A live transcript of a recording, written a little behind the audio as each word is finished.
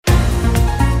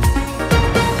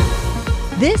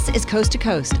This is Coast to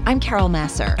Coast. I'm Carol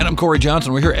Masser. And I'm Cory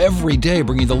Johnson. We're here every day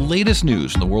bringing you the latest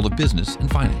news in the world of business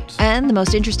and finance. And the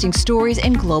most interesting stories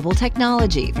in global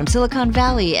technology from Silicon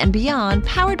Valley and beyond,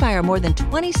 powered by our more than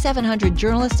 2,700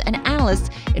 journalists and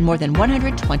analysts in more than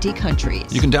 120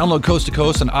 countries. You can download Coast to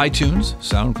Coast on iTunes,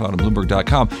 SoundCloud, and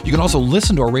Bloomberg.com. You can also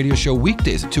listen to our radio show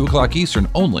weekdays at 2 o'clock Eastern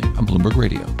only on Bloomberg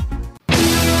Radio.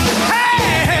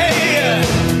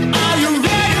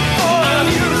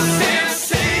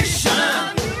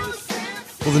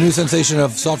 Well, the new sensation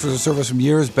of software as a service from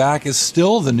years back is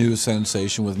still the new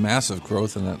sensation with massive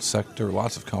growth in that sector.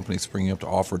 Lots of companies springing up to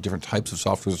offer different types of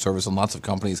software as a service, and lots of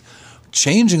companies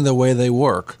changing the way they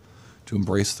work to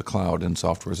embrace the cloud and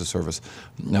software as a service.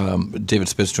 David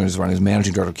Spitz joins us around. He's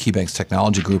managing director of KeyBanc's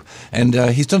technology group, and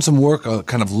he's done some work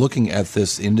kind of looking at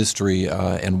this industry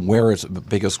and where its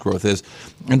biggest growth is.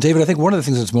 And David, I think one of the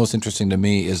things that's most interesting to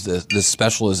me is this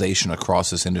specialization across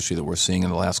this industry that we're seeing in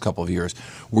the last couple of years,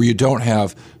 where you don't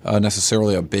have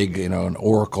necessarily a big, an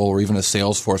Oracle or even a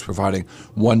Salesforce providing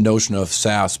one notion of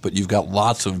SaaS, but you've got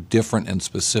lots of different and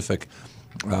specific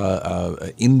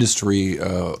industry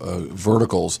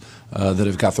verticals that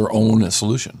have got their own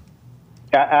solution.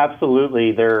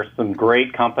 Absolutely. There are some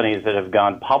great companies that have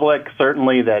gone public,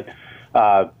 certainly that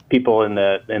people in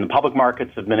the public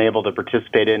markets have been able to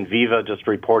participate in. Viva just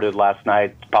reported last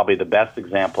night, probably the best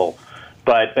example.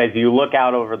 But as you look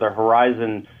out over the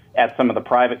horizon at some of the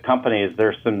private companies,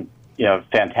 there's some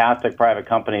fantastic private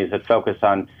companies that focus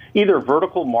on either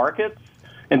vertical markets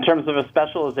in terms of a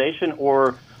specialization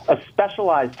or a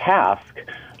specialized task.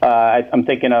 I'm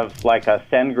thinking of like a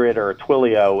SendGrid or a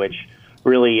Twilio, which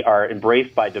really are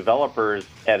embraced by developers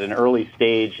at an early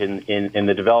stage in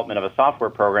the development of a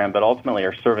software program, but ultimately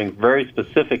are serving very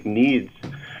specific needs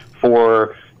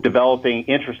for developing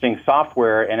interesting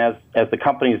software. And as the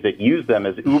companies that use them,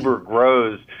 as Uber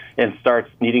grows and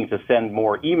starts needing to send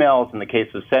more emails in the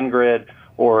case of SendGrid,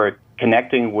 or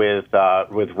connecting with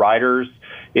riders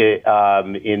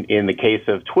in the case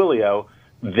of Twilio,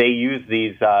 they use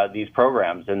these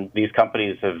programs, and these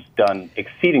companies have done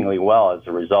exceedingly well as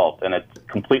a result, and it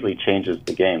completely changes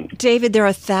the game. David, there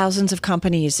are thousands of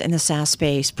companies in the SaaS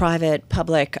space, private,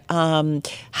 public.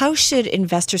 How should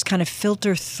investors kind of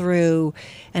filter through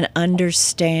and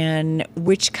understand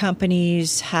which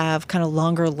companies have kind of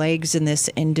longer legs in this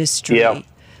industry?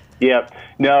 Yeah.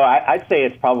 No, I'd say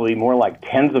it's probably more like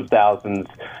tens of thousands,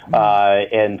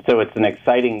 and so it's an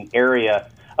exciting area.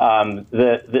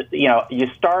 You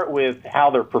start with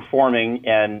how they're performing,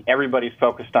 and everybody's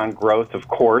focused on growth, of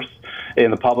course,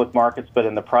 in the public markets, but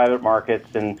in the private markets,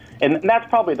 and that's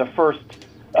probably the first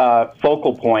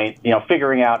focal point.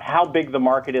 Figuring out how big the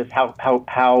market is,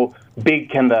 how big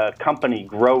can the company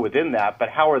grow within that, but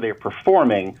how are they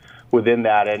performing within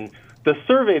that? And the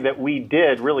survey that we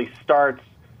did really starts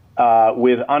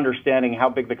with understanding how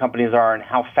big the companies are and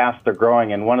how fast they're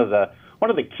growing. And one of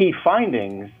the key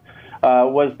findings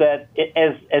was that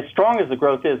as strong as the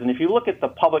growth is, and if you look at the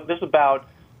public, there's about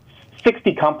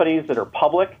 60 companies that are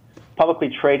publicly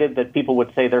traded that people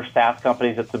would say they're SaaS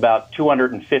companies. It's about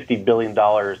 $250 billion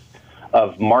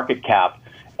of market cap.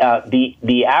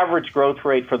 The average growth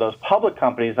rate for those public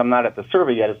companies, I'm not at the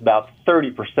survey yet, is about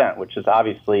 30%, which is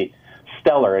obviously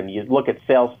stellar. And you look at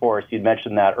Salesforce, you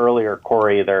mentioned that earlier,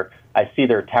 Cory. I see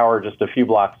their tower just a few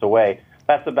blocks away.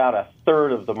 That's about a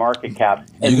third of the market cap.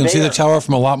 And you can see the tower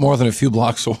from a lot more than a few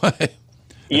blocks away.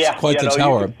 It's quite the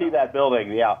tower. You can see that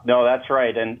building. Yeah, no, that's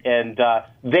right. And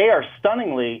they are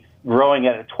stunningly growing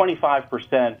at a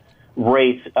 25%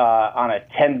 rate on a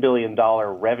 $10 billion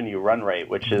revenue run rate,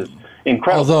 which is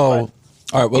incredible. All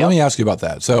right, well, let me ask you about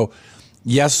that. So,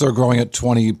 yes, they're growing at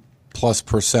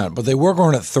 20+%, but they were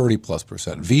growing at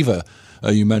 30+%. Viva,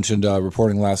 you mentioned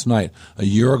reporting last night. A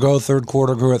year ago, third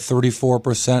quarter grew at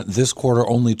 34%. This quarter,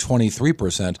 only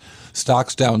 23%.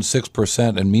 Stock's down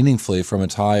 6% and meaningfully from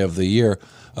its high of the year,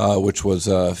 which was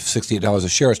 $68 a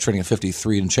share. It's trading at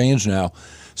 53 and change now.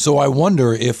 So I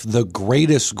wonder if the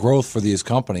greatest growth for these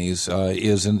companies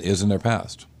is in their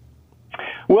past.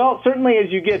 Well, certainly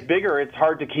as you get bigger, it's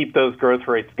hard to keep those growth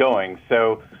rates going.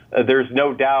 So there's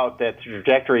no doubt that the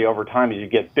trajectory over time as you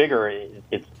get bigger,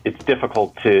 it's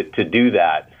difficult to do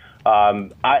that.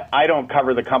 I don't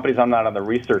cover the companies. I'm not on the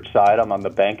research side. I'm on the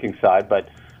banking side. But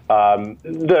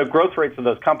the growth rates of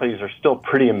those companies are still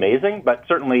pretty amazing, but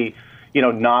certainly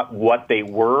not what they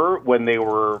were when they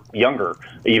were younger,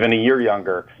 even a year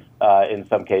younger in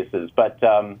some cases. But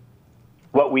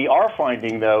what we are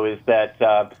finding, though, is that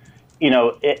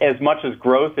as much as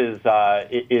growth is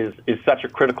such a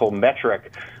critical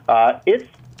metric, it's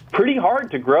pretty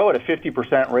hard to grow at a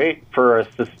 50% rate for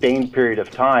a sustained period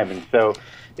of time. And so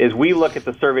is we look at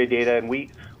the survey data, and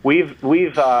we've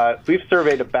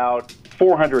surveyed about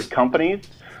 400 companies.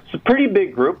 It's a pretty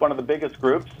big group, one of the biggest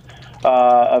groups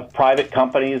of private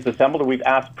companies assembled. We've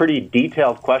asked pretty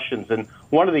detailed questions, and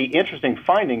one of the interesting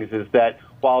findings is that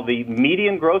while the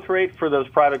median growth rate for those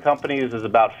private companies is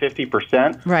about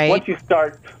 50%, right. Once you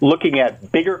start looking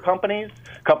at bigger companies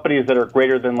that are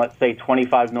greater than, let's say,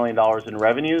 $25 million in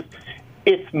revenues,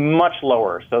 it's much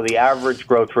lower. So the average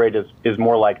growth rate is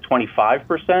more like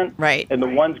 25%. Right. And the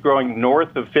ones growing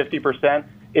north of 50%,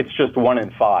 it's just 1 in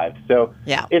 5. So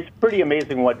It's pretty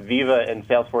amazing what Veeva and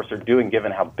Salesforce are doing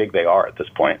given how big they are at this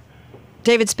point.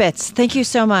 David Spitz, thank you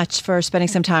so much for spending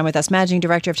some time with us. Managing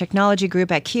Director of Technology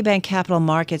Group at KeyBanc Capital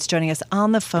Markets, joining us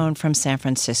on the phone from San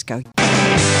Francisco.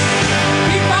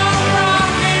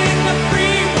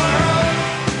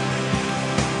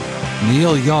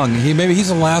 Neil Young, he's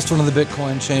the last one of the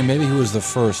Bitcoin chain. Maybe he was the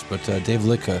first, but Dave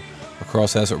Liedtka, a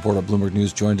cross-asset reporter at Bloomberg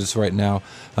News, joined us right now,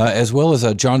 as well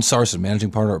as John Sarson,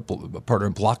 managing partner in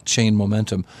Blockchain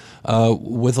Momentum,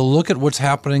 with a look at what's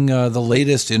happening, the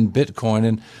latest in Bitcoin.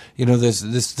 And there's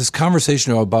this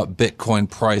conversation about Bitcoin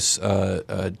price,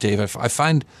 Dave. I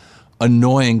find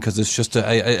annoying because it's just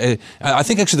I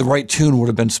think actually the right tune would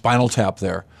have been Spinal Tap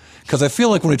there, because I feel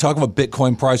like when we talk about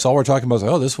Bitcoin price, all we're talking about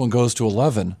is this one goes to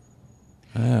 11.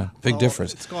 Yeah, big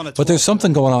difference. It's gone to 12. But there's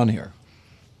something going on here.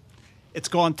 It's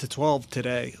gone to 12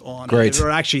 today. Great. Or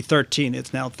actually 13.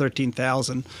 It's now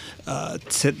 13,000.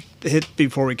 It's hit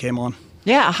before we came on.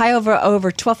 Yeah, a high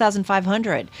over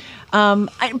 12,500.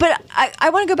 But I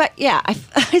want to go back. Yeah,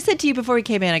 I said to you before we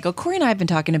came in, I go, Cory and I have been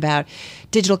talking about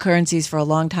digital currencies for a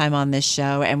long time on this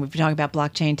show, and we've been talking about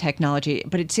blockchain technology.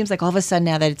 But it seems like all of a sudden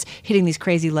now that it's hitting these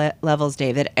crazy levels,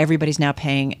 Dave, that everybody's now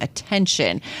paying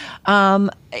attention.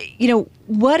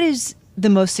 What is the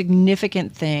most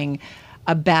significant thing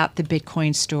about the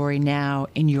Bitcoin story now,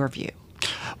 in your view?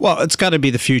 Well, it's got to be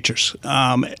the futures.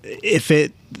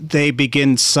 They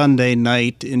begin Sunday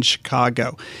night in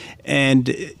Chicago,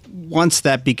 and once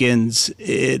that begins,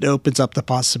 it opens up the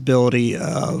possibility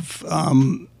of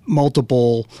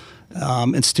multiple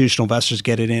institutional investors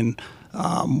getting in,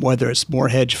 whether it's more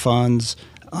hedge funds,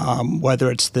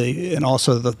 whether it's and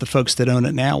also the folks that own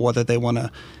it now, whether they want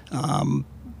to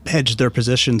hedge their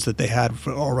positions that they had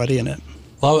already in it.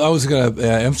 Well, I was going to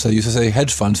emphasize, you say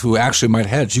hedge funds who actually might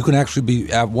hedge. You can actually be,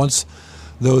 once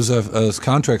those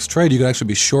contracts trade, you can actually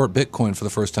be short Bitcoin for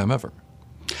the first time ever.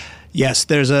 Yes,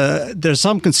 there's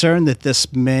some concern that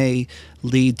this may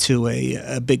lead to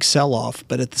a big sell-off,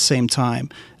 but at the same time,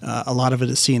 a lot of it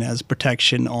is seen as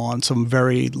protection on some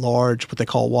very large, what they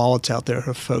call wallets out there,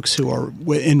 of folks who are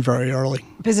in very early.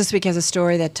 Business Week has a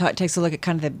story that takes a look at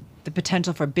kind of the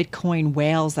potential for Bitcoin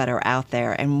whales that are out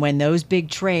there. And when those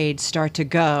big trades start to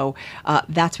go,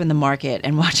 that's when the market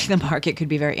and watching the market could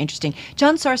be very interesting.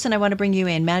 John Sarson, I want to bring you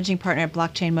in, managing partner at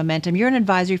Blockchain Momentum. You're an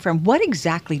advisory firm. What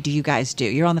exactly do you guys do?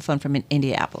 You're on the phone from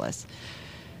Indianapolis.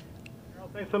 Well,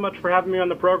 thanks so much for having me on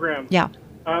the program. Yeah.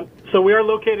 So we are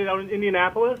located out in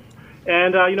Indianapolis,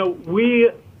 and we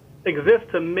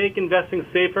exist to make investing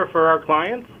safer for our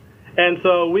clients. And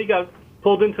so we got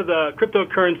pulled into the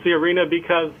cryptocurrency arena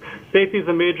because safety is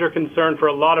a major concern for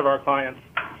a lot of our clients.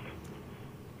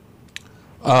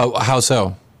 How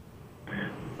so?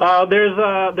 There's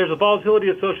a volatility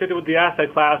associated with the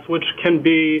asset class, which can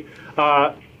be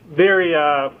very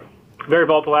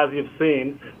volatile, as you've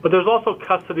seen. But there's also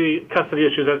custody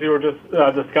issues, as you were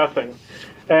just discussing.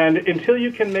 And until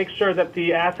you can make sure that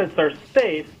the assets are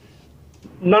safe,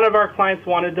 none of our clients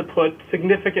wanted to put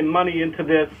significant money into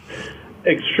this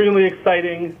extremely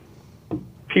exciting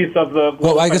piece of the.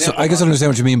 Well, I guess I understand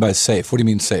what you mean by safe. What do you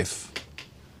mean safe?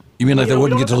 You mean like they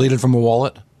wouldn't get deleted from a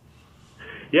wallet?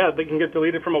 Yeah, they can get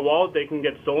deleted from a wallet. They can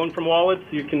get stolen from wallets.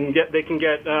 They can get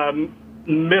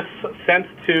missent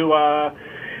to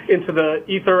into the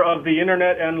ether of the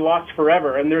internet and lost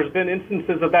forever. And there's been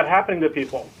instances of that happening to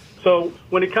people. So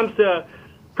when it comes to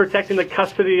protecting the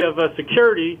custody of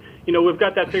security, we've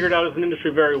got that figured out as an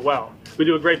industry very well. We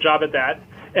do a great job at that.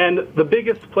 And the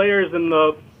biggest players in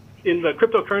the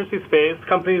cryptocurrency space,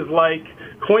 companies like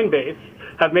Coinbase,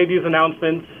 have made these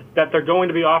announcements that they're going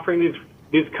to be offering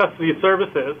these custody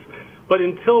services. But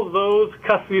until those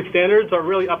custody standards are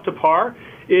really up to par,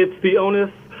 it's the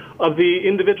onus of the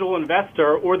individual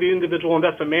investor or the individual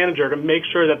investment manager to make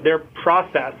sure that their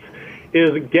process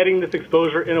is getting this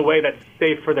exposure in a way that's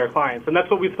safe for their clients. And that's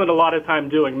what we spend a lot of time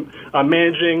doing,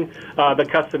 managing the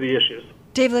custody issues.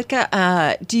 Dave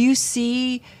Liedtka, do you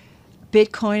see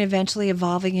Bitcoin eventually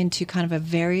evolving into kind of a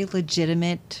very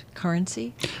legitimate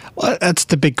currency? Well, that's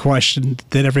the big question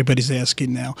that everybody's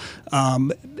asking now.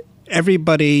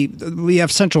 we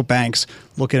have central banks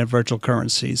looking at virtual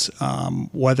currencies,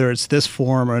 whether it's this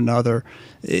form or another.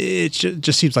 It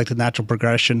just seems like the natural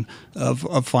progression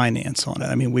of finance on it.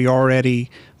 I mean,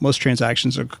 most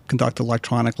transactions are conducted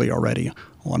electronically already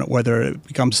on it, whether it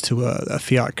becomes to a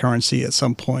fiat currency at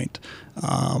some point.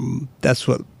 That's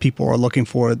what people are looking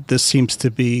for. This seems to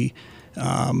be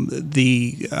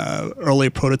the early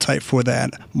prototype for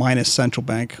that, minus central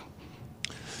bank.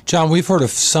 John, we've heard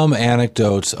of some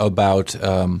anecdotes about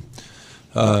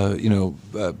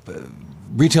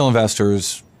retail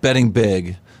investors betting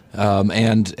big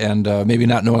and maybe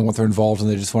not knowing what they're involved in.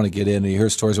 They just want to get in. And you hear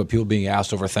stories about people being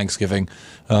asked over Thanksgiving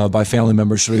by family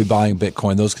members, should we be buying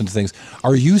Bitcoin, those kinds of things.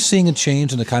 Are you seeing a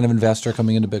change in the kind of investor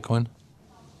coming into Bitcoin?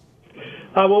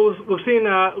 Well,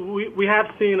 we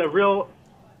have seen a real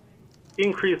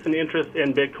increase in interest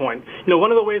in Bitcoin.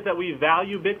 One of the ways that we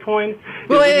value Bitcoin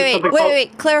is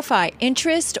Wait. Clarify.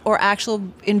 Interest or actual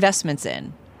investments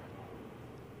in?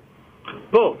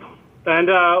 Both. And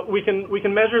we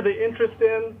can measure the interest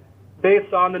in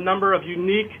based on the number of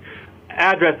unique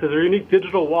addresses or unique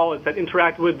digital wallets that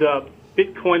interact with the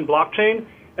Bitcoin blockchain,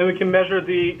 and we can measure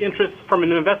the interest from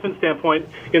an investment standpoint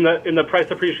in the price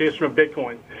appreciation of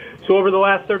Bitcoin. So over the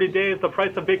last 30 days, the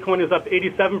price of Bitcoin is up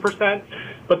 87%,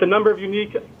 but the number of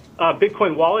unique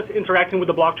Bitcoin wallets interacting with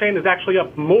the blockchain is actually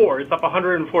up more. It's up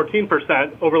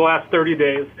 114% over the last 30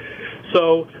 days.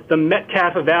 So the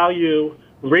Metcalfe value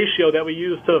ratio that we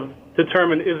use to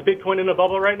determine is Bitcoin in a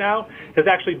bubble right now has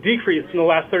actually decreased in the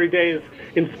last 30 days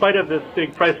in spite of this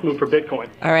big price move for Bitcoin.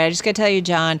 All right, I just got to tell you,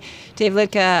 John, Dave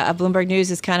Liedtka of Bloomberg News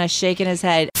is kind of shaking his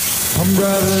head. I'm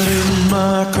driving in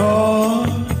my car.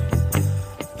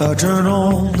 I turn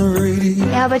on the radio.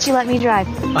 How about you let me drive?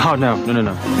 Oh, no.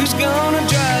 Who's gonna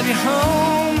drive you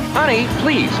home? Honey,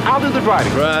 please, I'll do the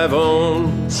driving. Drive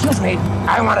on. Excuse me,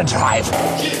 I want to drive.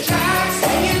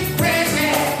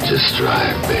 Just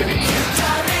drive, baby.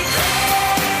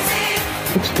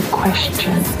 It's the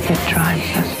question that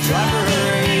drives us.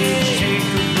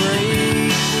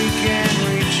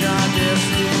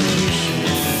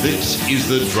 This is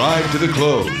the Drive to the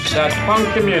Close. That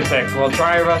funky music will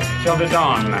drive us till the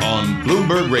dawn. On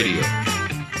Bloomberg Radio.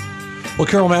 Well,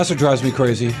 Carol Master drives me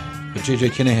crazy, but JJ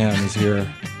Kinahan is here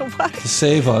to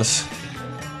save us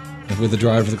with the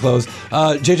Drive to the Close.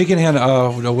 JJ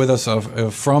Kinahan with us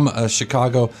from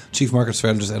Chicago, Chief Market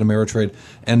Strategist at Ameritrade.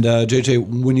 And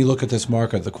JJ, when you look at this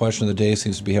market, the question of the day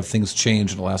seems to be, have things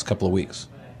changed in the last couple of weeks?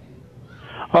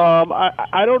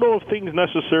 I don't know if things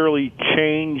necessarily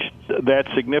changed that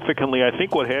significantly. I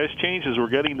think what has changed is we're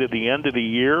getting to the end of the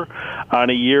year on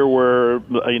a year where,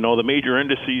 the major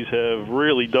indices have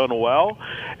really done well,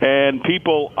 and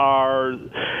people are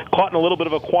caught in a little bit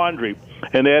of a quandary,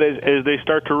 and that is as they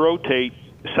start to rotate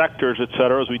sectors, et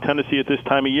cetera, as we tend to see at this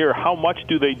time of year, how much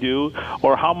do they do,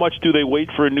 or how much do they wait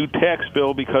for a new tax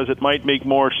bill because it might make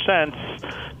more sense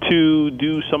to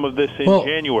do some of this in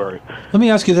January? Let me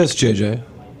ask you this, JJ.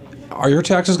 Are your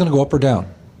taxes going to go up or down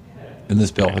in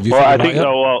this bill? Have you I think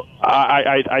so. Well,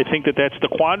 I think that's the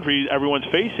quandary everyone's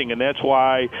facing, and that's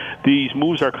why these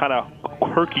moves are kind of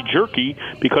herky-jerky,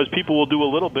 because people will do a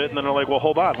little bit, and then they're like, well,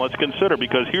 hold on, let's consider,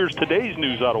 because here's today's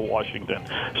news out of Washington.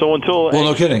 So until... Well,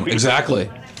 no kidding. Exactly.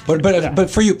 But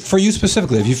for you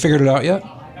specifically, have you figured it out yet?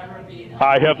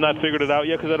 I have not figured it out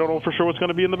yet, because I don't know for sure what's going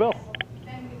to be in the bill.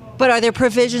 But are there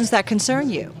provisions that concern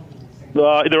you?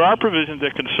 There are provisions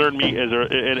that concern me,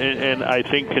 and I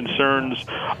think concerns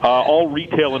all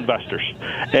retail investors.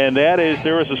 And that is,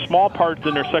 there is a small part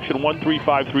in their section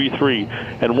 13533.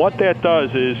 And what that does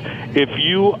is, if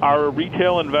you are a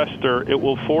retail investor, it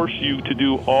will force you to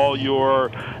do all your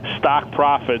stock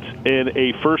profits in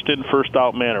a first-in,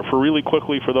 first-out manner. For really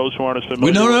quickly, for those who aren't as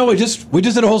familiar. No. We just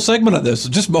did a whole segment on this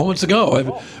just moments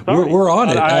ago. We're on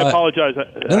it. I apologize.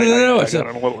 No.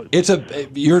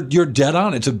 You're dead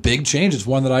on. It's a big change. It's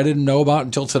one that I didn't know about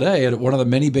until today. And one of the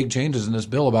many big changes in this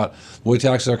bill about the way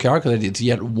taxes are calculated. It's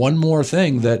yet one more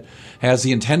thing that has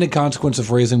the intended consequence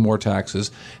of raising more taxes,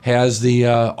 has the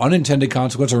unintended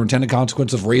consequence or intended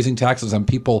consequence of raising taxes on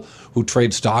people who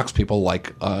trade stocks. People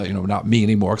like, not me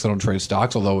anymore because I don't trade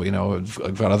stocks, although,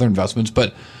 I've got other investments,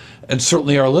 and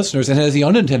certainly our listeners. And it has the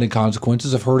unintended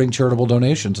consequences of hurting charitable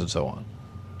donations and so on.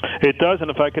 It does,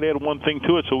 and if I could add one thing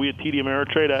to it, so we at TD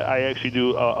Ameritrade, I actually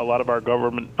do a lot of our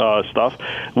government stuff.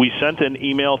 We sent an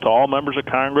email to all members of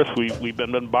Congress. We've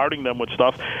been bombarding them with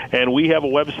stuff, and we have a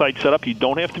website set up. You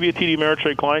don't have to be a TD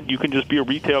Ameritrade client. You can just be a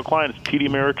retail client. It's TD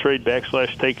Ameritrade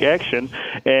 /Take Action,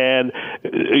 and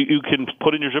you can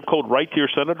put in your zip code, write to your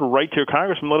senator, write to your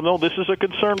congressman, let them know this is a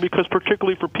concern, because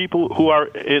particularly for people who are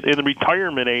in the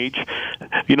retirement age,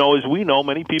 as we know,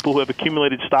 many people who have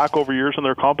accumulated stock over years in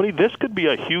their company, this could be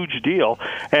a huge deal.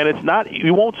 And it's not,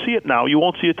 you won't see it now. You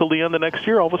won't see it till the end of next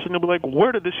year. All of a sudden you'll be like,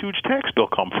 where did this huge tax bill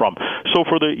come from? So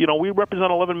for the, we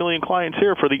represent 11 million clients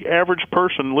here. For the average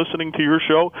person listening to your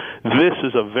show, this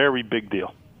is a very big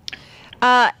deal.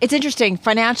 It's interesting.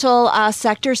 Financial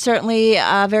sector, certainly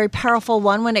a very powerful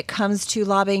one when it comes to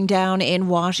lobbying down in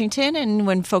Washington. And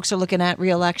when folks are looking at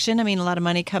re-election, a lot of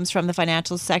money comes from the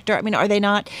financial sector. are they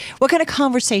not? What kind of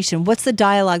conversation? What's the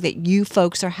dialogue that you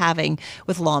folks are having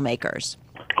with lawmakers?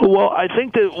 Well, I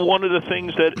think that one of the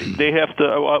things that they have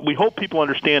to, we hope people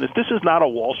understand, is this is not a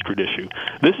Wall Street issue.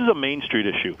 This is a Main Street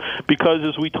issue. Because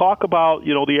as we talk about,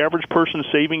 the average person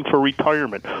saving for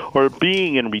retirement or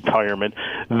being in retirement,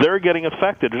 they're getting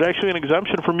affected. There's actually an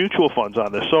exemption for mutual funds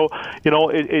on this. So,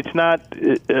 it's not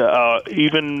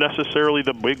even necessarily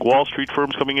the big Wall Street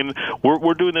firms coming in.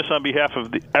 We're doing this on behalf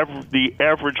of the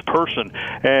average person.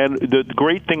 And the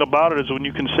great thing about it is when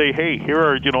you can say, hey, here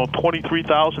are,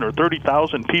 23,000 or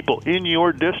 30,000 people in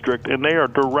your district, and they are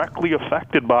directly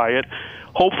affected by it.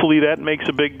 Hopefully that makes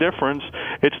a big difference.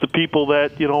 It's the people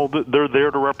that, they're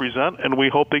there to represent, and we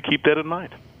hope they keep that in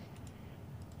mind.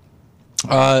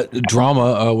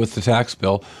 Drama with the tax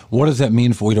bill. What does that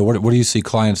mean for what do you see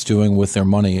clients doing with their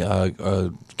money,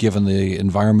 given the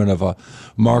environment of a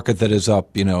market that is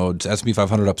up, S&P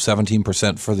 500 up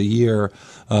 17% for the year?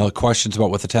 Questions about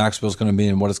what the tax bill is going to mean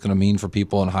and what it's going to mean for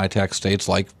people in high tax states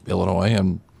like Illinois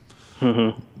and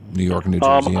New York and New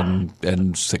Jersey and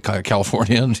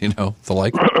California and the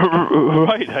like.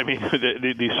 Right.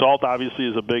 The SALT obviously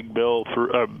is a big bill for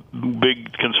a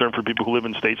big concern for people who live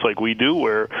in states like we do,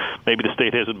 where maybe the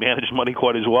state hasn't managed money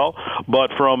quite as well.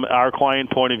 But from our client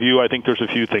point of view, I think there's a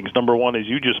few things. Number one, as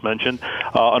you just mentioned,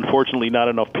 unfortunately, not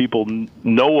enough people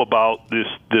know about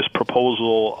this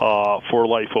proposal for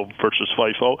LIFO versus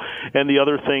FIFO. And the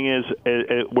other thing is,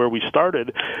 where we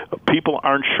started, people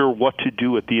aren't sure what to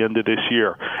do at the end of this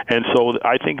year. And so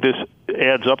I think this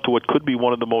adds up to what could be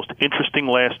one of the most interesting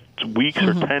last weeks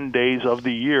or 10 days of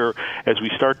the year as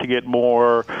we start to get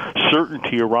more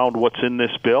certainty around what's in this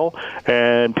bill.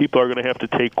 And people are going to have to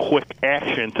take quick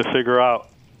action to figure out,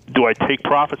 do I take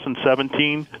profits in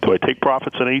 17? Do I take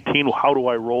profits in 18? How do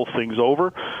I roll things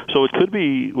over? So it could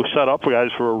be set up for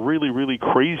guys for a really, really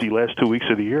crazy last 2 weeks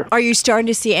of the year. Are you starting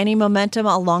to see any momentum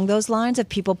along those lines of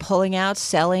people pulling out,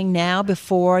 selling now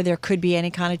before there could be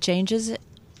any kind of changes?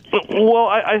 Well,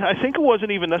 I think it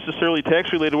wasn't even necessarily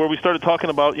tax-related. Where we started talking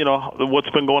about, what's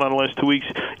been going on the last 2 weeks,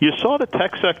 you saw the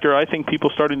tech sector, I think people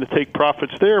starting to take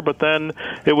profits there, but then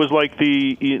it was like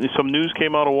some news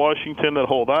came out of Washington that,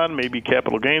 hold on, maybe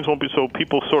capital gains won't be, so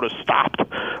people sort of stopped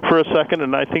for a second,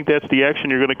 and I think that's the action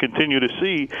you're going to continue to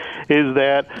see, is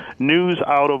that news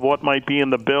out of what might be in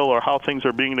the bill or how things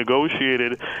are being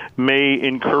negotiated may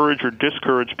encourage or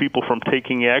discourage people from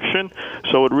taking action.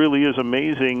 So it really is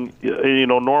amazing,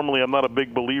 Normally, I'm not a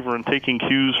big believer in taking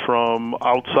cues from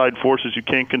outside forces you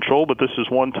can't control, but this is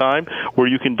one time where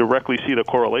you can directly see the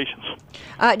correlations.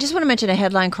 I just want to mention a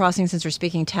headline crossing since we're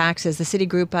speaking taxes. The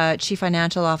Citigroup Chief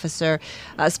Financial Officer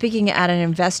speaking at an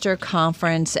investor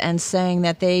conference and saying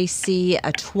that they see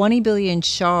a $20 billion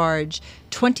charge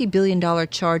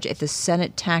if the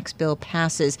Senate tax bill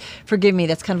passes. Forgive me,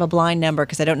 that's kind of a blind number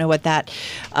because I don't know what that,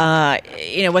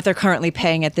 what they're currently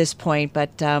paying at this point. But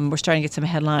we're starting to get some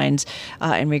headlines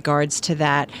in regards to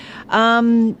that.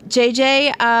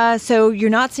 JJ, so you're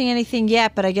not seeing anything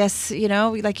yet, but I guess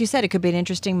like you said, it could be an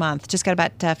interesting month. Just got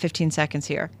about 15 seconds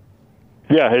here.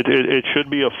 Yeah, it should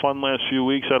be a fun last few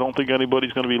weeks. I don't think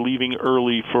anybody's going to be leaving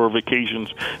early for vacations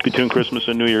between Christmas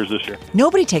and New Year's this year.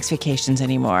 Nobody takes vacations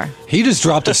anymore. He just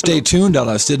dropped a stay tuned on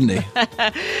us, didn't he?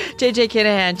 JJ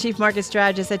Kinahan, Chief Market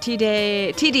Strategist at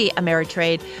TD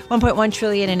Ameritrade, $1.1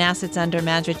 trillion in assets under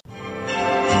management.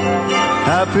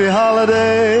 Happy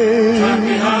holiday.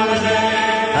 Happy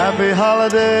holiday. Happy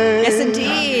holiday. Yes,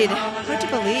 indeed. Hard to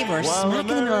believe we're smack in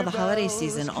the middle of the holiday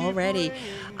season already.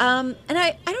 And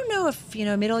I don't know if,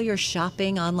 middle you're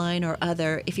shopping online or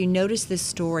other, if you notice this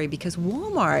story, because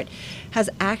Walmart has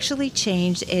actually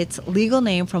changed its legal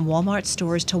name from Walmart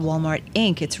Stores to Walmart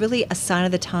Inc. It's really a sign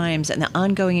of the times and the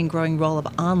ongoing and growing role of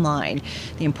online,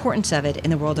 the importance of it in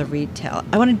the world of retail.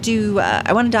 I want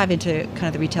to dive into kind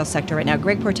of the retail sector right now.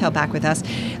 Greg Portell back with us,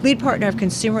 lead partner of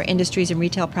consumer industries and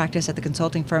retail practice at the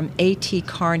consulting firm A.T.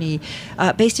 Kearney,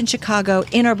 based in Chicago,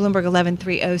 in our Bloomberg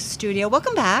 1130 studio.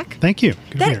 Welcome back. Thank you.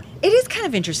 Good to be here. It is kind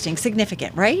of interesting,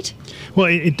 significant, right? Well,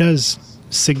 it does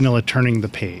signal a turning the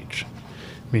page.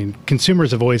 I mean,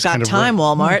 consumers have always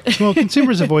Walmart. Well,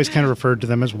 consumers have always kind of referred to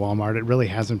them as Walmart. It really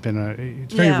hasn't been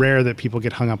it's very rare that people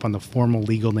get hung up on the formal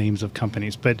legal names of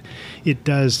companies, but it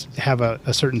does have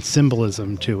a certain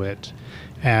symbolism to it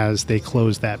as they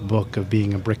close that book of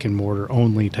being a brick and mortar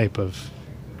only type of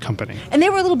company. And they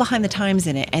were a little behind the times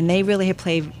in it, and they really have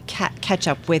played catch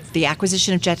up with the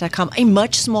acquisition of Jet.com, a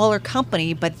much smaller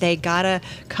company, but they got a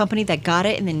company that got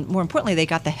it, and then more importantly, they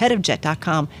got the head of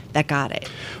Jet.com that got it.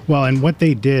 Well, and what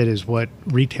they did is what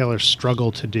retailers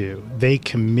struggle to do. They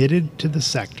committed to the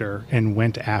sector and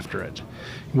went after it.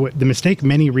 The mistake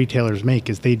many retailers make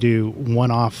is they do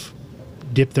one-off,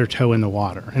 dip their toe in the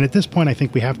water. And at this point, I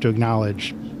think we have to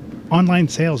acknowledge online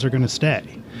sales are going to stay.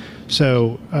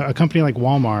 So a company like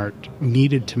Walmart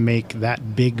needed to make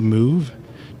that big move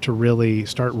to really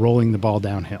start rolling the ball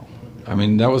downhill. I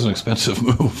mean, that was an expensive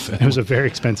move. It was a very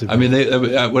expensive move.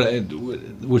 I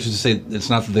mean, which is to say, it's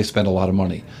not that they spent a lot of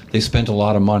money. They spent a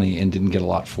lot of money and didn't get a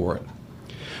lot for it.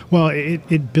 Well,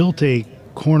 it built a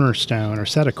cornerstone or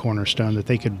set a cornerstone that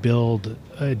they could build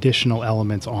additional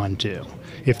elements onto.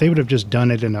 If they would have just done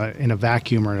it in a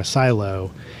vacuum or in a silo,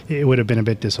 it would have been a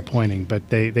bit disappointing. But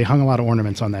they hung a lot of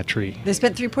ornaments on that tree. They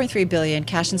spent $3.3 billion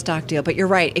cash and stock deal. But you're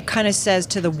right. It kind of says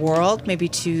to the world, maybe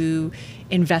to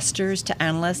investors, to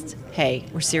analysts, hey,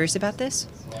 we're serious about this?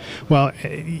 Well,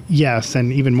 yes,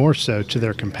 and even more so to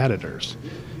their competitors,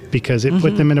 because it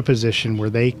put them in a position where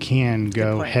they can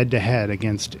go head-to-head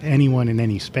against anyone in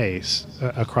any space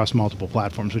across multiple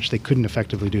platforms, which they couldn't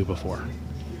effectively do before.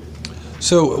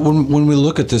 So when we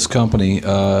look at this company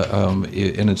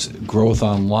and its growth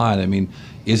online, I mean,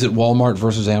 is it Walmart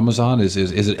versus Amazon? Is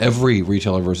it every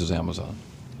retailer versus Amazon?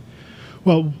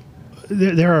 Well,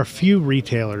 there are a few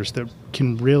retailers that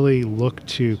can really look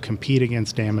to compete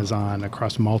against Amazon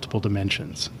across multiple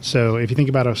dimensions. So if you think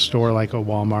about a store like a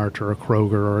Walmart or a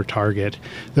Kroger or a Target,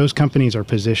 those companies are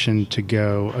positioned to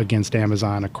go against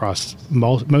Amazon across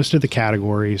most of the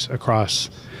categories, across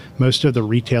most of the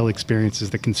retail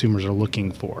experiences that consumers are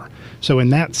looking for. So in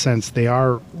that sense, they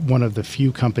are one of the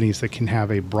few companies that can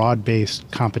have a broad-based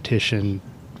competition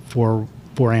for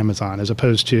Amazon, as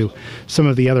opposed to some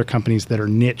of the other companies that are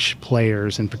niche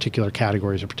players in particular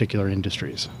categories or particular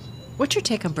industries. What's your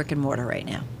take on brick and mortar right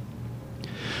now?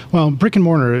 Well, brick and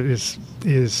mortar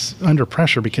is under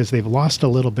pressure because they've lost a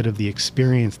little bit of the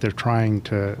experience they're trying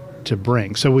to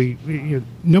bring. So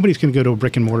nobody's going to go to a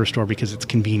brick and mortar store because it's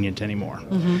convenient anymore.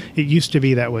 Mm-hmm. It used to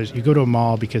be that was you go to a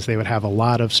mall because they would have a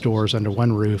lot of stores under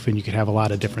one roof and you could have a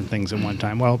lot of different things at one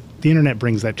time. Well, the internet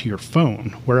brings that to your phone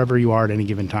wherever you are at any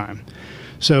given time.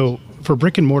 So for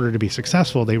brick and mortar to be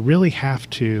successful, they really have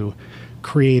to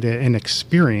create an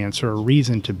experience or a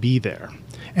reason to be there.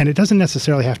 And it doesn't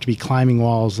necessarily have to be climbing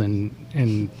walls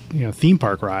and theme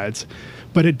park rides,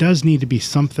 but it does need to be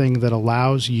something that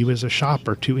allows you as a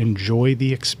shopper to enjoy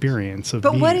the experience of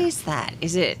being But what there. is that?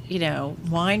 Is it,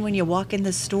 wine when you walk in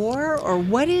the store? Or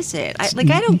what is it? I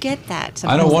don't get that.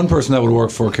 Sometimes. I know one person that would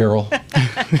work for, Carol.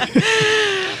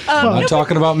 I'm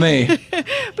talking about me.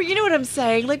 But you know what I'm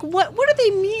saying? Like, what do they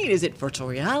mean? Is it virtual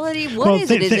reality? What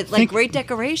is it? Is it like great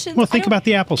decorations? Well, think about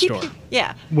the Apple Store.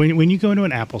 Yeah. When you go into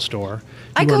an Apple Store,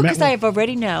 I go because I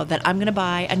already know that I'm going to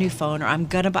buy a new phone, or I'm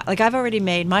going to buy. Like I've already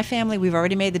made my family. We've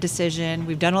already made the decision.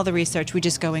 We've done all the research. We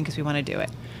just go in because we want to do it.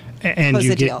 And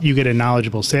you get a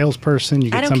knowledgeable salesperson.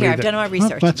 You get I don't somebody care. I've done all my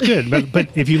research. Well, that's good. But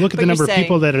if you look at the number of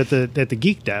people that are at the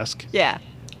geek desk, yeah.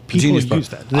 People use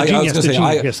that. I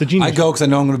go because I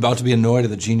know I'm about to be annoyed at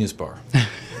the Genius Bar.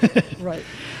 Right.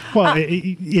 Well,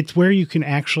 it's where you can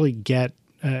actually get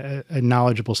a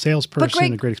knowledgeable salesperson,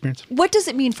 Greg, a great experience. What does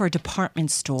it mean for a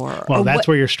department store? Well, that's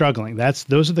where you're struggling.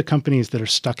 Those are the companies that are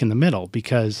stuck in the middle,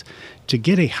 because to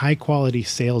get a high-quality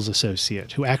sales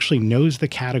associate who actually knows the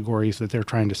categories that they're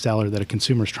trying to sell or that a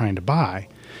consumer is trying to buy,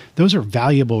 those are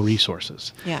valuable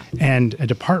resources. Yeah. And a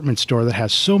department store that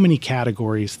has so many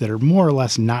categories that are more or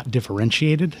less not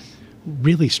differentiated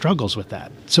really struggles with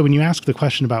that. So when you ask the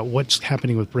question about what's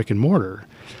happening with brick and mortar,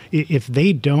 if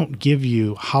they don't give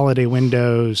you holiday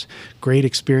windows, great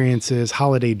experiences,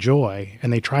 holiday joy,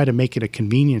 and they try to make it a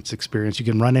convenience experience, you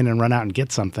can run in and run out and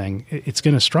get something, it's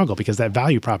going to struggle because that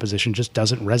value proposition just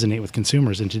doesn't resonate with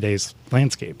consumers in today's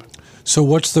landscape. So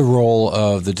what's the role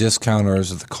of the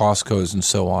discounters, of the Costcos and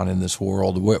so on in this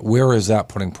world? Where is that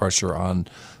putting pressure on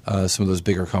some of those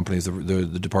bigger companies,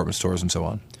 the department stores and so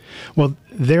on? Well,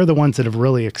 they're the ones that have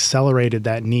really accelerated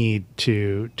that need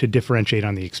to differentiate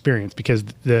on the experience, because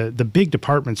the big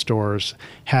department stores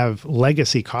have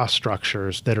legacy cost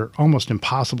structures that are almost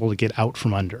impossible to get out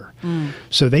from under.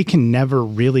 So they can never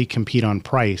really compete on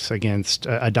price against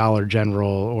a Dollar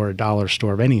General or a dollar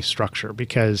store of any structure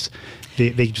because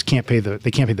they just can't pay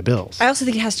the bills. I also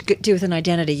think it has to do with an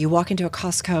identity. You walk into a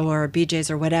Costco or a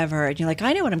BJ's or whatever, and you're like,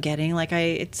 I know what I'm getting. Like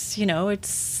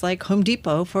it's like Home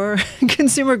Depot for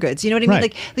consumer goods. You know what I mean?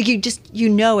 Right. Like you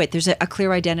know it. There's a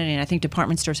clear identity, and I think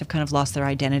department stores have kind of lost their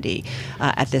identity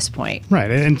at this point.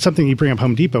 Right, and something you bring up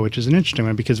Home Depot, which is an interesting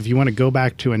one, because if you want to go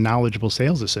back to a knowledgeable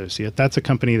sales associate, that's a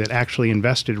company that actually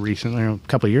invested recently, a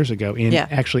couple of years ago, in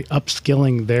actually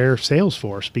upskilling their sales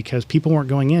force because people weren't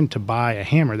going in to buy a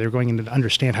hammer; they were going in to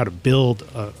understand how to build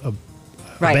a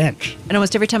bench. And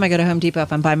almost every time I go to Home Depot,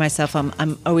 if I'm by myself,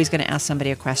 I'm always going to ask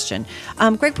somebody a question.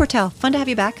 Greg Portell, fun to have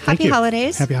you back. Happy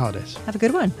holidays. Happy holidays. Have a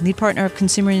good one. Lead partner of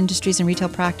Consumer Industries and Retail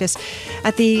Practice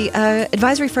at the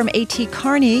advisory firm A.T.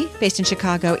 Kearney, based in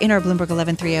Chicago, in our Bloomberg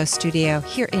 1130 studio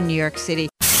here in New York City.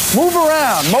 Move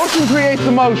around. Motion creates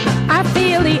emotion. I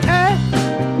feel the earth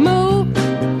move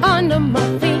under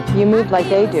my feet. You move like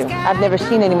they do. I've never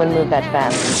seen anyone move that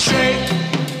fast. Shake.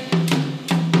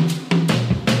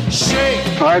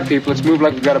 All right, people, let's move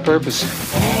like we've got a purpose.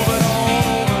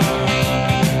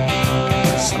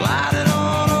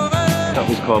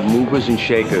 Company's called Movers and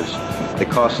Shakers. They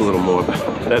cost a little more, but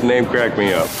that name cracked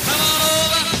me up.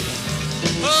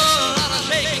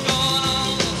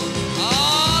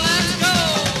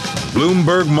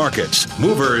 Bloomberg Markets,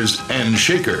 Movers and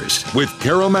Shakers with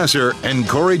Carol Masser and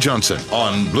Cory Johnson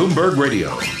on Bloomberg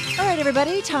Radio. All right,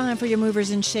 everybody, time for your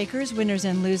movers and shakers, winners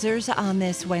and losers on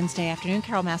this Wednesday afternoon.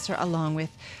 Carol Masser along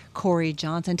with Cory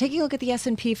Johnson. Taking a look at the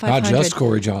S&P 500. Not just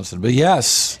Cory Johnson, but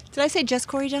yes. Did I say just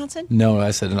Cory Johnson? No,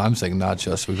 I'm saying not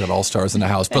just. We've got all stars in the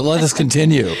house. But let us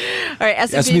continue. All right,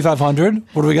 S&P 500,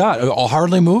 what do we got?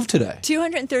 Hardly moved today.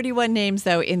 231 names,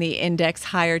 though, in the index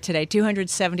higher today,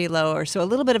 270 lower. So a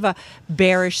little bit of a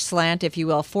bearish slant, if you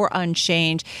will, for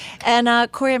unchanged.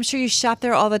 And, Cory, I'm sure you shop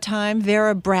there all the time.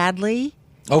 Vera Bradley.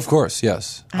 Oh, of course,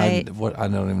 yes. I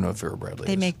don't even know if Vera Bradley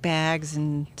They is. make bags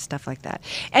and stuff like that.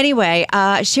 Anyway,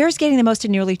 shares getting the most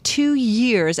in nearly 2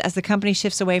 years as the company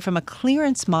shifts away from a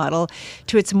clearance model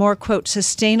to its more, quote,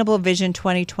 sustainable Vision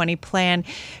 2020 plan,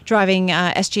 driving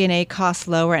SG&A costs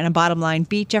lower and a bottom line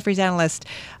beat. Jefferies analyst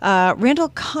Randall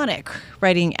Connick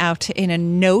writing out in a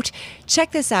note.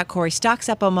 Check this out, Cory. Stock's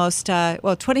up almost,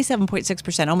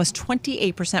 27.6%, almost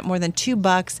 28%, more than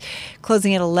 $2,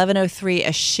 closing at $11.03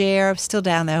 a share. Still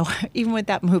down, though, even with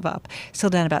that move up, still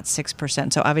down about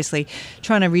 6%. So obviously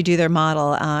trying to redo their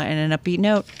model and an upbeat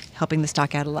note, helping the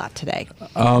stock out a lot today.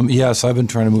 Yes, I've been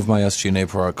trying to move my SG&A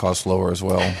product costs lower as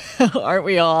well. Aren't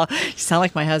we all? You sound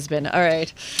like my husband. All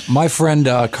right. My friend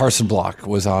Carson Block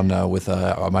was on with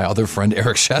my other friend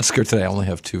Eric Schatzker today. I only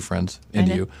have two friends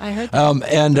into you. I heard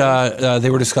that. And they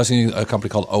were discussing a company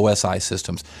called OSI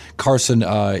Systems. Carson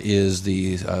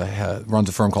runs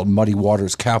a firm called Muddy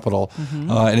Waters Capital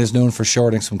and is known for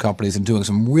shorting some companies and doing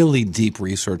some really deep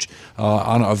research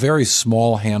on a very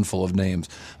small handful of names.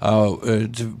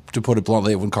 To put it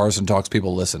bluntly, when Carson talks,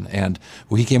 people listen. And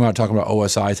when he came out talking about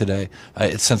OSI today,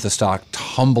 it sent the stock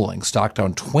tumbling. Stock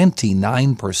down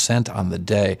 29% on the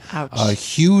day. Ouch.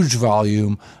 Huge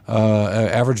volume.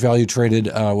 Average value traded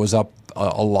was up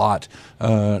a lot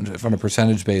from a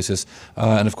percentage basis.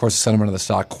 And, of course, the sentiment of the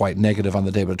stock quite negative on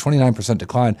the day. But a 29%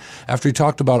 decline after he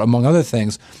talked about, among other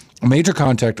things, a major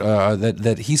contract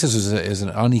that he says is an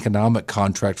uneconomic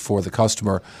contract for the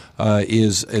customer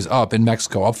is up in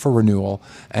Mexico, up for renewal,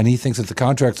 and he thinks that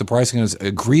the pricing is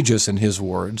egregious in his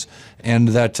words, and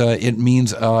that it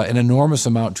means an enormous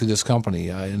amount to this company,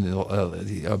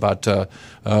 about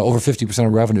over 50%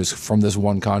 of revenues from this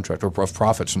one contract, or of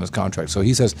profits from this contract. So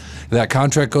he says that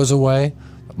contract goes away.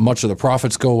 Much of the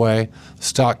profits go away,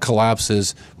 stock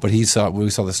collapses, but we saw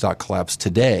the stock collapse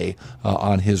today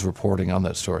on his reporting on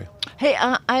that story. Hey,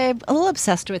 I'm a little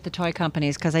obsessed with the toy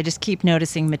companies because I just keep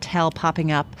noticing Mattel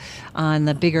popping up on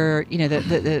the bigger,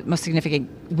 the most significant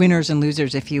winners and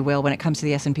losers, if you will, when it comes to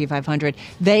the S&P 500.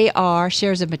 They are,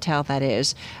 shares of Mattel, that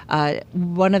is,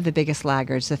 one of the biggest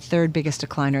laggards, the third biggest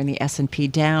decliner in the S&P,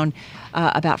 down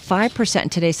about 5% in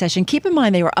today's session. Keep in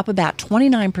mind they were up about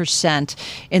 29%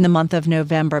 in the month of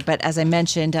November, but as I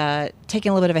mentioned,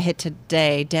 taking a little bit of a hit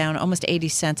today, down almost 80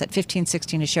 cents at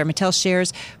 $15.16 a share. Mattel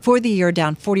shares for the year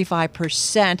down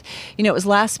 45%. It was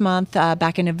last month,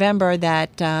 back in November,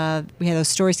 that we had those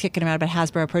stories kicking around about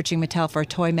Hasbro approaching Mattel for a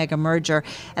toy mega merger,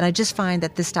 and I just find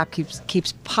that this stock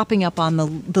keeps popping up on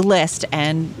the list,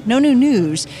 and no new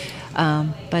news,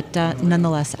 but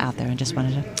nonetheless out there. I just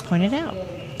wanted to point it out.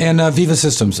 And Viva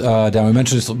Systems, down. We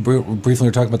mentioned this briefly. We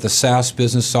were talking about the SaaS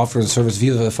business, software as a service.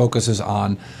 Viva focuses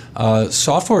on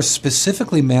software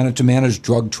specifically to manage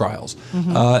drug trials.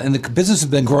 And the business has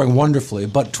been growing wonderfully,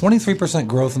 but 23%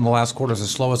 growth in the last quarter is the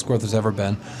slowest growth has ever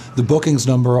been. The bookings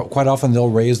number, quite often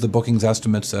they'll raise the bookings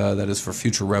estimates, that is for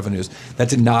future revenues. That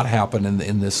did not happen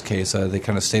in this case. They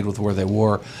kind of stayed with where they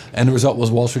were. And the result was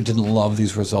Wall Street didn't love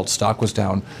these results. Stock was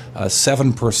down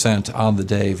 7% on the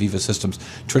day. Viva Systems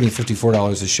trading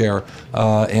 $54 a share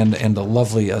and a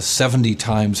lovely 70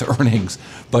 times earnings.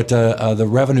 But the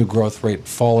revenue growth rate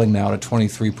falling now to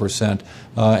 23%.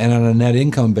 And on a net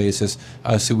income basis,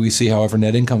 so we see, however,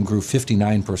 net income grew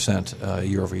 59%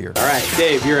 year over year. All right,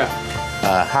 Dave, you're up.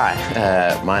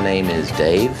 Hi, my name is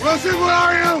Dave. Wilson, where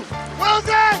are you?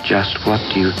 Wilson! Just what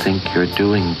do you think you're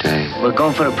doing, Dave? We're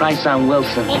going for the price on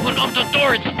Wilson. Open up the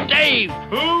door, it's Dave!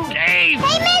 Who? Dave!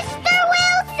 Hey, Mr.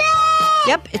 Wilson!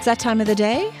 Yep, it's that time of the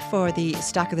day for the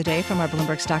Stock of the Day from our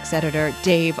Bloomberg Stocks editor,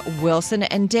 Dave Wilson.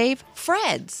 And Dave,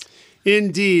 Fred's.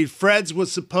 Indeed. Fred's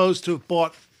was supposed to have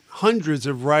bought hundreds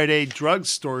of Rite Aid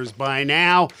drugstores by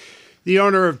now. The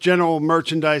owner of General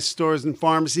Merchandise Stores and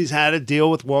Pharmacies had a deal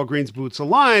with Walgreens Boots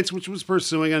Alliance, which was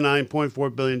pursuing a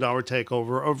 $9.4 billion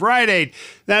takeover of Rite Aid.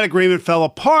 That agreement fell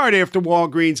apart after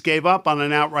Walgreens gave up on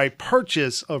an outright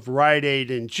purchase of Rite Aid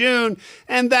in June,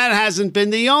 and that hasn't been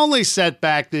the only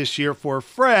setback this year for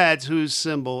Fred's, whose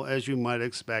symbol, as you might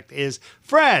expect, is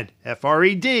Fred,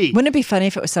 F-R-E-D. Wouldn't it be funny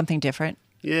if it was something different?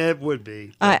 Yeah, it would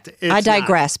be. I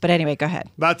digress, but anyway, go ahead.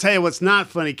 But I'll tell you what's not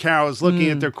funny, Carol, is looking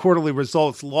at their quarterly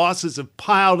results. Losses have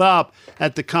piled up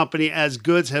at the company as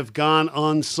goods have gone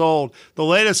unsold. The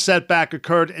latest setback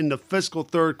occurred in the fiscal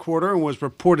third quarter and was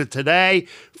reported today.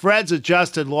 Fred's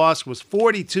adjusted loss was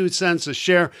 42 cents a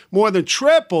share, more than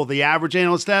triple the average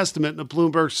analyst estimate in the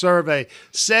Bloomberg survey.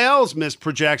 Sales missed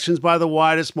projections by the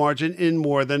widest margin in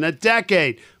more than a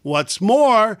decade. What's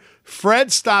more,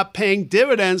 Fred stopped paying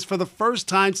dividends for the first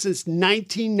time since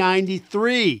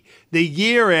 1993, the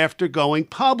year after going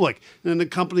public. And the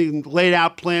company laid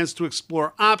out plans to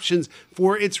explore options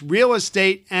for its real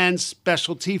estate and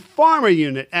specialty pharma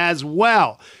unit as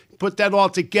well. Put that all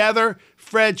together,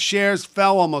 Fred shares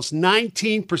fell almost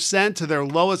 19% to their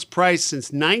lowest price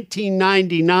since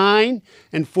 1999.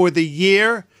 And for the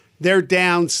year, they're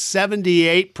down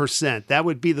 78%. That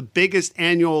would be the biggest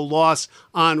annual loss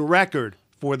on record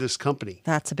for this company.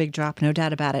 That's a big drop, no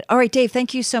doubt about it. All right, Dave,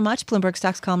 thank you so much. Bloomberg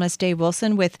Stocks columnist Dave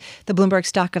Wilson with the Bloomberg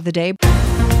Stock of the Day.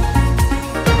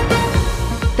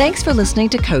 Thanks for listening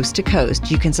to Coast to Coast.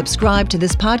 You can subscribe to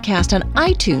this podcast on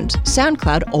iTunes,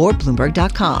 SoundCloud, or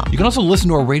Bloomberg.com. You can also listen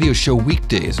to our radio show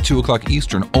weekdays at 2 o'clock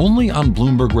Eastern, only on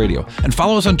Bloomberg Radio. And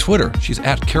follow us on Twitter. She's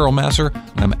at Carol Masser,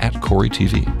 and I'm at Cory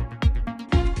TV.